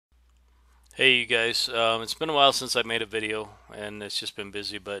Hey you guys, it's been a while since I made a video and it's just been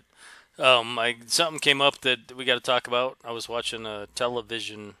busy, but something came up that we got to talk about. I was watching a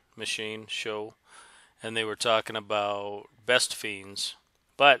television machine show and they were talking about best fiends,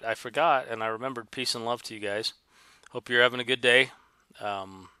 but I forgot and I remembered peace and love to you guys. Hope you're having a good day.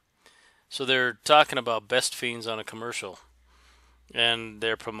 Um, so they're talking about best fiends on a commercial and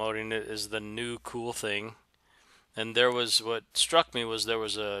they're promoting it as the new cool thing. And there was what struck me was there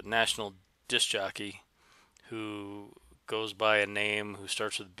was a national disc jockey who goes by a name who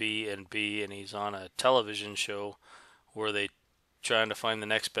starts with B and B, and he's on a television show where they trying to find the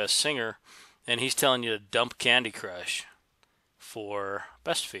next best singer, and he's telling you to dump Candy Crush for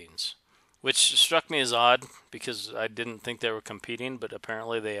Best Fiends, which struck me as odd because I didn't think they were competing, but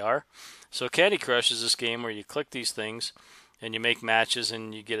apparently they are. So Candy Crush is this game where you click these things and you make matches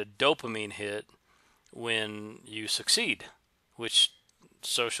and you get a dopamine hit when you succeed, which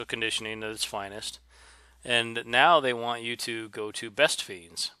social conditioning at its finest. And now they want you to go to Best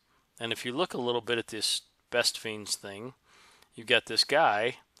Fiends. And if you look a little bit at this Best Fiends thing, you've got this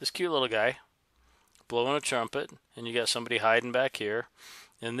guy, this cute little guy, blowing a trumpet, and you got somebody hiding back here.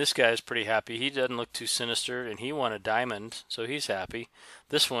 And this guy's pretty happy. He doesn't look too sinister, and he won a diamond, so he's happy.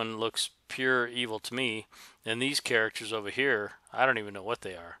 This one looks pure evil to me. And these characters over here, I don't even know what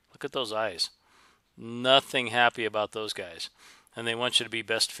they are. Look at those eyes. Nothing happy about those guys. And they want you to be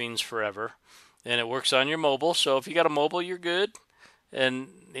Best Fiends forever. And it works on your mobile. So if you got a mobile, you're good. And,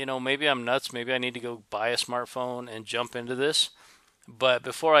 maybe I'm nuts. Maybe I need to go buy a smartphone and jump into this. But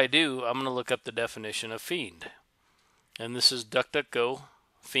before I do, I'm going to look up the definition of fiend. And this is DuckDuckGo.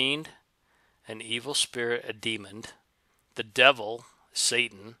 Fiend, an evil spirit, a demon. The devil,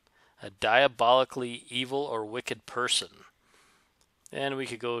 Satan, a diabolically evil or wicked person. And we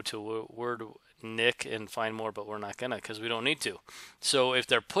could go to word Nick and find more, but we're not gonna because we don't need to. So if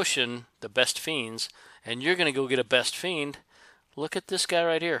they're pushing the best fiends and you're gonna go get a best fiend, look at this guy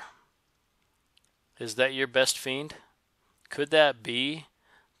right here. Is that your best fiend? Could that be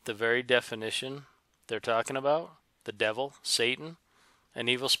the very definition they're talking about? The devil, Satan, an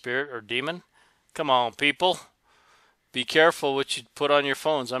evil spirit or demon? Come on, people. Be careful what you put on your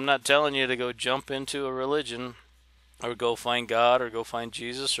phones. I'm not telling you to go jump into a religion or go find God or go find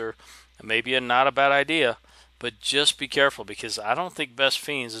Jesus, or maybe not a bad idea, but just be careful because I don't think Best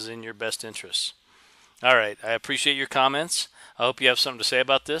Fiends is in your best interests. All right, I appreciate your comments. I hope you have something to say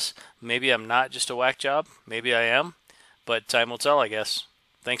about this. Maybe I'm not just a whack job. Maybe I am, but time will tell, I guess.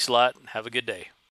 Thanks a lot. Have a good day.